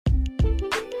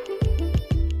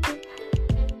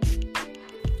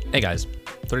Hey guys,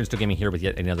 30 Still Gaming here with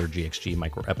yet another GXG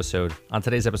micro episode. On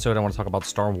today's episode, I want to talk about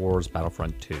Star Wars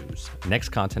Battlefront 2's next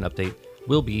content update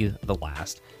will be the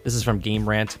last. This is from Game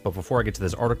Rant, but before I get to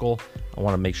this article, I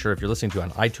want to make sure if you're listening to it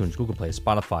on iTunes, Google Play,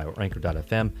 Spotify, or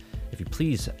Anchor.fm, if you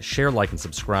please share, like, and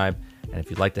subscribe, and if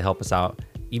you'd like to help us out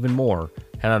even more,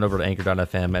 head on over to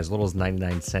Anchor.fm. As little as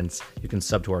 99 cents, you can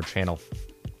sub to our channel.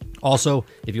 Also,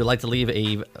 if you'd like to leave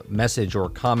a message or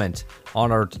comment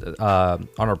on our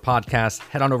podcast,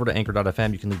 head on over to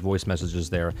Anchor.fm. You can leave voice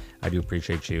messages there. I do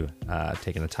appreciate you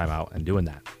taking the time out and doing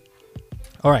that.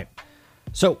 All right,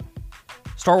 so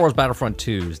Star Wars Battlefront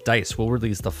 2's DICE will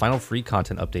release the final free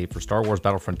content update for Star Wars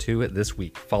Battlefront 2 this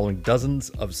week, following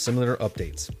dozens of similar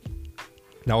updates.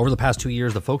 Now, over the past 2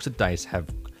 years, the folks at DICE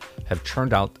have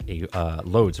churned out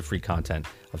loads of free content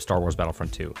of Star Wars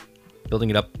Battlefront 2, building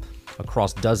it up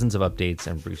across dozens of updates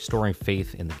and restoring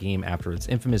faith in the game after its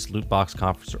infamous loot box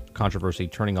controversy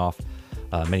turning off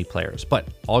many players. But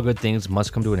all good things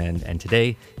must come to an end, and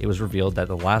today it was revealed that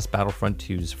the last Battlefront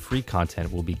 2's free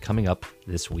content will be coming up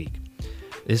this week.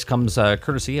 This comes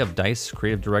courtesy of DICE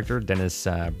creative director Dennis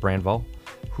Brandval,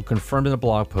 who confirmed in a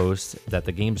blog post that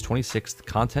the game's 26th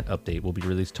content update will be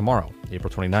released tomorrow,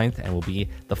 April 29th, and will be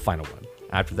the final one.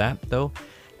 After that, though,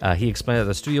 he explained that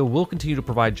the studio will continue to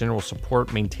provide general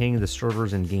support, maintaining the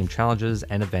servers and game challenges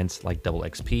and events like Double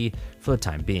XP for the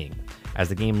time being. As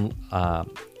the game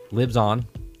lives on,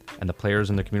 and the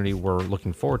players in the community were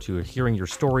looking forward to hearing your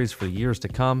stories for the years to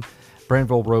come,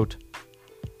 Brandval wrote,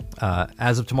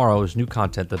 as of tomorrow's new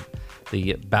content,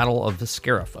 the Battle of the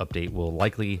Scarif update will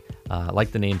likely,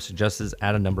 like the name suggests,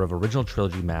 add a number of original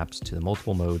trilogy maps to the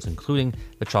multiple modes, including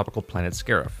the tropical planet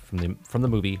Scarif from the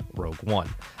movie Rogue One,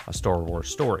 a Star Wars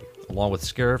story, along with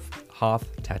Scarif,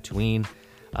 Hoth, Tatooine,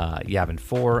 Yavin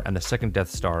 4, and the second Death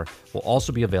Star will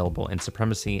also be available in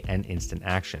Supremacy and Instant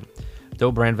Action.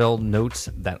 Though Brandval notes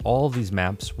that all of these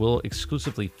maps will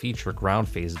exclusively feature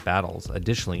ground-phase battles.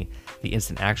 Additionally, the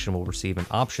Instant Action will receive an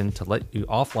option to let you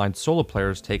offline solo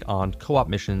players take on co-op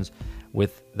missions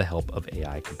with the help of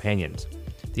AI companions.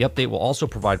 The update will also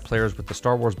provide players with the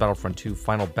Star Wars Battlefront 2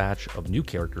 final batch of new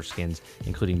character skins,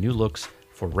 including new looks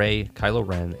for Rey, Kylo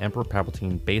Ren, Emperor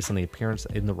Palpatine, based on the appearance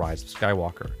in The Rise of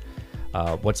Skywalker.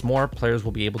 What's more, players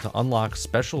will be able to unlock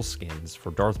special skins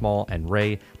for Darth Maul and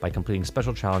Rey by completing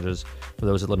special challenges for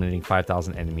those eliminating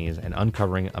 5,000 enemies and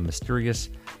uncovering a mysterious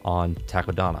on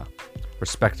Takodana,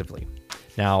 respectively.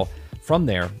 Now, from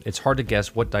there, it's hard to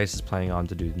guess what DICE is planning on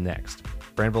to do next.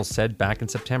 Brandval said back in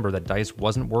September that DICE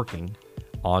wasn't working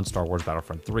on Star Wars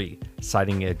Battlefront 3,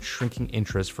 citing a shrinking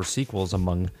interest for sequels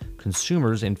among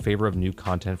consumers in favor of new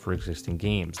content for existing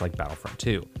games like Battlefront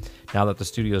 2. Now that the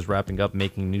studio is wrapping up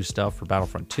making new stuff for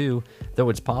Battlefront 2, though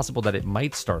it's possible that it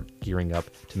might start gearing up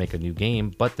to make a new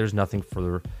game, but there's nothing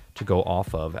further to go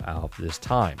off of at this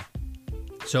time.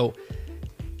 So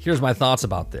here's my thoughts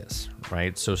about this,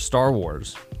 right? So Star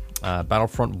Wars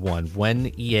Battlefront 1,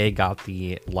 when EA got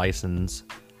the license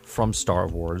from Star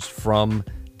Wars, from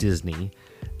Disney,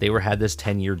 they had this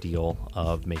 10-year deal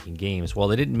of making games. Well,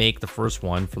 they didn't make the first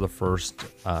one for the first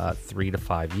 3 to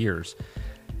 5 years.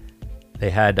 They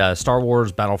had Star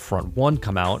Wars Battlefront 1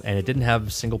 come out, and it didn't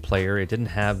have single player. It didn't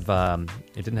have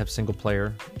single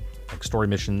player like story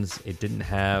missions. It didn't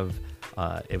have.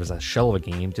 It was a shell of a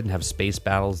game. Didn't have space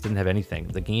battles. Didn't have anything.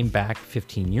 The game back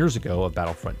 15 years ago of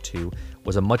Battlefront 2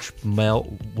 was a much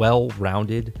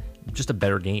well-rounded, just a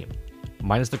better game,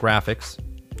 minus the graphics.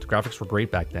 The graphics were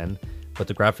great back then, but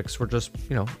the graphics were just,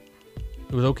 it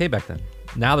was okay back then.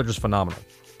 Now they're just phenomenal.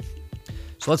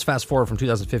 So let's fast forward from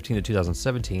 2015 to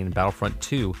 2017, Battlefront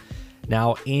 2.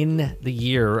 Now, in the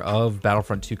year of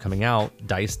Battlefront 2 coming out,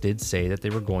 DICE did say that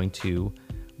they were going to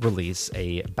release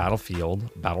a Battlefield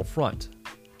Battlefront.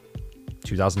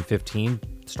 2015,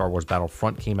 Star Wars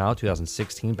Battlefront came out.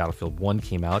 2016, Battlefield 1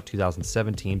 came out.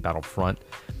 2017, Battlefront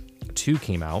 2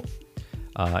 came out.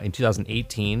 In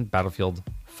 2018, Battlefield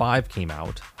 5 came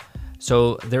out.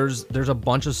 So there's a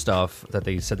bunch of stuff that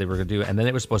they said they were going to do, and then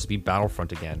it was supposed to be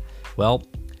Battlefront again. Well,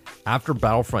 after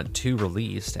Battlefront 2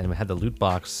 released and we had the loot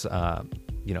box,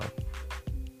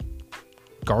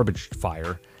 garbage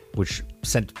fire, which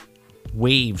sent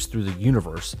waves through the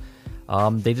universe,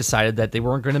 they decided that they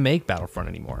weren't going to make Battlefront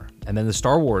anymore. And then the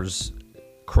Star Wars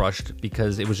crushed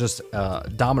because it was just a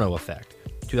domino effect.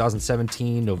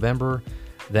 2017, November,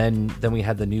 then we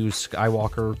had the new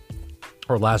Skywalker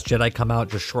or Last Jedi come out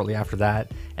just shortly after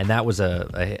that, and that was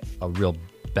a real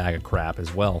bag of crap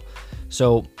as well.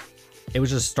 So It was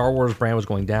just Star Wars brand was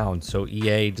going down, so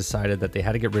EA decided that they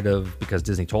had to get rid of, because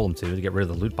Disney told them to get rid of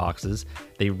the loot boxes.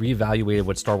 They reevaluated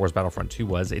what Star Wars Battlefront 2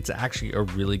 was. It's actually a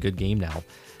really good game now.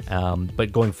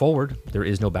 But going forward, there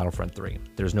is no Battlefront 3.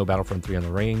 There's no Battlefront 3 on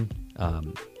the ring.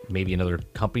 Maybe another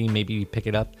company maybe pick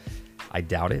it up. I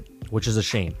doubt it, which is a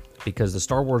shame, because the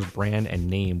Star Wars brand and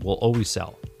name will always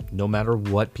sell, no matter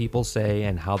what people say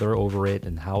and how they're over it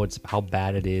and how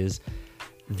bad it is.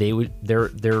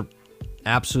 They're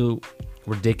absolute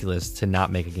ridiculous to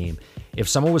not make a game. If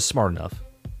someone was smart enough,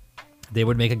 they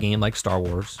would make a game like Star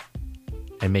Wars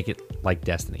and make it like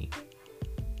Destiny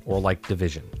or like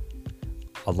Division,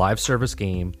 a live service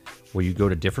game where you go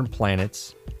to different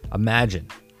planets. Imagine,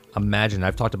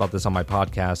 I've talked about this on my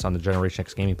podcast, on the Generation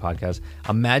X Gaming podcast.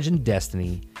 Imagine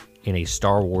Destiny in a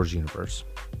Star Wars universe,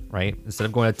 right? Instead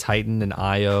of going to Titan and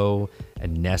Io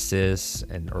and Nessus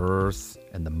and Earth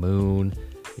and the moon,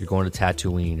 you're going to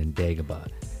Tatooine and Dagobah,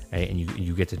 right? And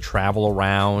you get to travel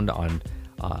around on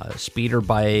speeder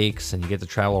bikes, and you get to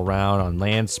travel around on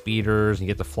land speeders, and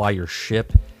you get to fly your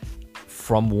ship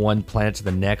from one planet to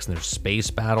the next, and there's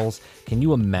space battles. Can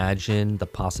you imagine the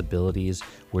possibilities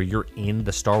where you're in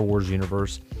the Star Wars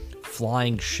universe,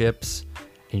 flying ships,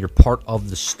 and you're part of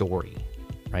the story,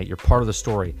 right? You're part of the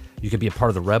story. You can be a part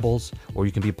of the Rebels, or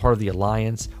you can be a part of the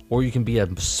Alliance, or you can be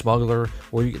a smuggler,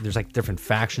 or there's like different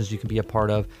factions you can be a part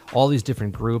of, all these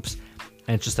different groups.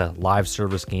 And it's just a live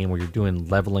service game where you're doing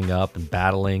leveling up and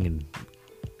battling and,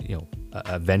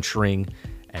 adventuring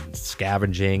and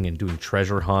scavenging and doing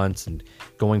treasure hunts and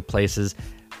going places.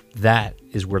 That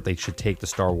is where they should take the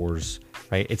Star Wars,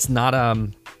 right? It's not a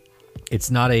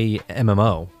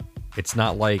MMO. It's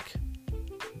not like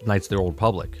Knights of the Old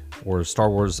Republic or Star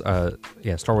Wars,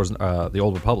 the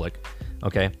Old Republic,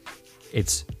 okay?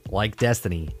 It's like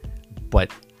Destiny,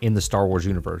 but in the Star Wars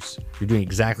universe. You're doing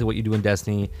exactly what you do in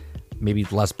Destiny, maybe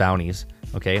less bounties,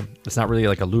 okay? It's not really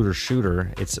like a looter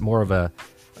shooter. It's more of a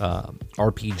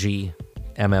RPG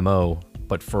MMO,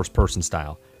 but first-person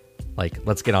style. Like,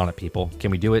 let's get on it, people.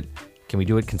 Can we do it? Can we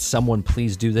do it? Can someone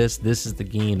please do this? This is the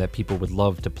game that people would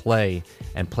love to play,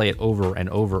 and play it over and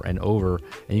over and over.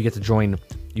 And you get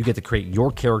to create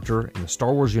your character in the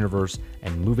Star Wars universe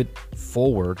and move it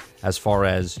forward as far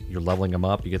as you're leveling them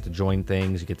up. You get to join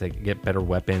things. You get to get better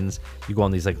weapons. You go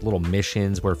on these like little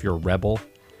missions where if you're a rebel,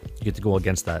 you get to go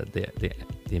against the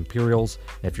Imperials.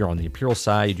 And if you're on the Imperial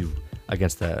side, you do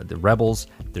against the rebels.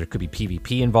 There could be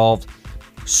PvP involved.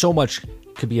 So much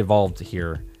could be involved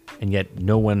here, and yet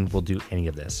no one will do any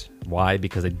of this. Why?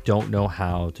 Because they don't know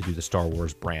how to do the Star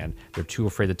Wars brand. They're too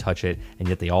afraid to touch it, and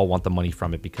yet they all want the money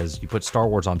from it, because you put Star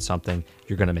Wars on something,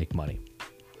 you're going to make money.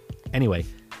 Anyway,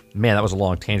 man, that was a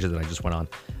long tangent that I just went on.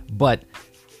 But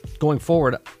going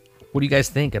forward, what do you guys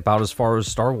think about as far as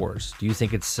Star Wars? Do you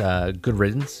think it's good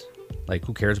riddance? Like,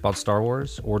 who cares about Star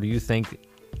Wars? Or do you think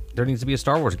there needs to be a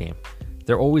Star Wars game?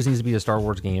 There always needs to be a Star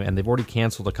Wars game, and they've already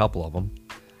canceled a couple of them.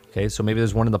 Okay, so maybe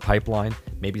there's one in the pipeline.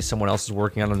 Maybe someone else is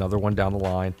working on another one down the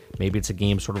line. Maybe it's a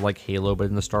game sort of like Halo, but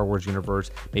in the Star Wars universe.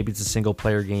 Maybe it's a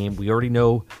single-player game. We already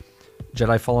know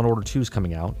Jedi Fallen Order 2 is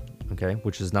coming out, okay,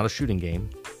 which is not a shooting game,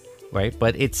 right?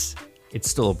 But it's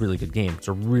still a really good game. It's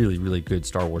a really, really good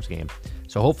Star Wars game.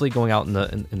 So hopefully going out in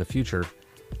the future.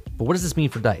 But what does this mean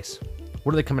for DICE?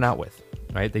 What are they coming out with,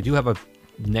 right? They do have a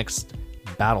next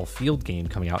Battlefield game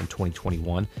coming out in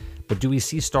 2021. But do we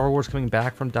see Star Wars coming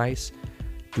back from DICE?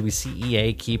 Do we see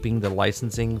EA keeping the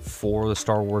licensing for the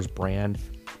Star Wars brand?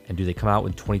 And do they come out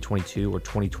in 2022 or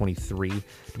 2023? Do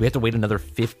we have to wait another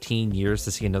 15 years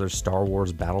to see another Star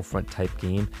Wars Battlefront type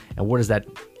game? And what does that,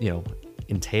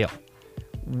 entail?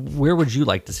 Where would you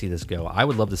like to see this go? I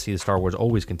would love to see the Star Wars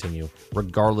always continue,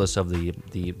 regardless of the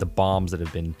bombs that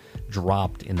have been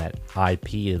dropped in that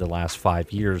IP of the last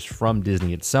 5 years from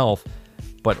Disney itself.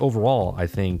 But overall, I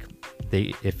think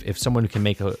if someone can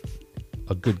make a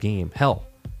good game, hell,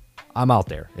 I'm out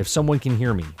there. If someone can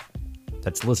hear me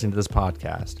that's listening to this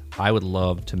podcast, I would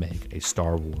love to make a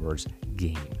Star Wars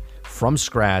game from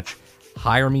scratch.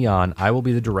 Hire me on. I will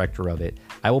be the director of it.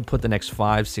 I will put the next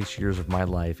 5-6 years of my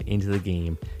life into the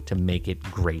game to make it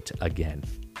great again.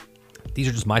 These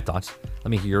are just my thoughts.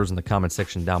 Let me hear yours in the comment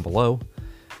section down below.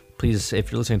 Please,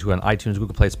 if you're listening to it on iTunes,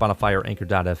 Google Play, Spotify, or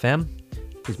Anchor.fm,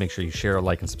 please make sure you share,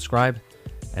 like, and subscribe.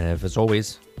 And as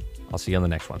always, I'll see you on the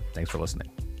next one. Thanks for listening.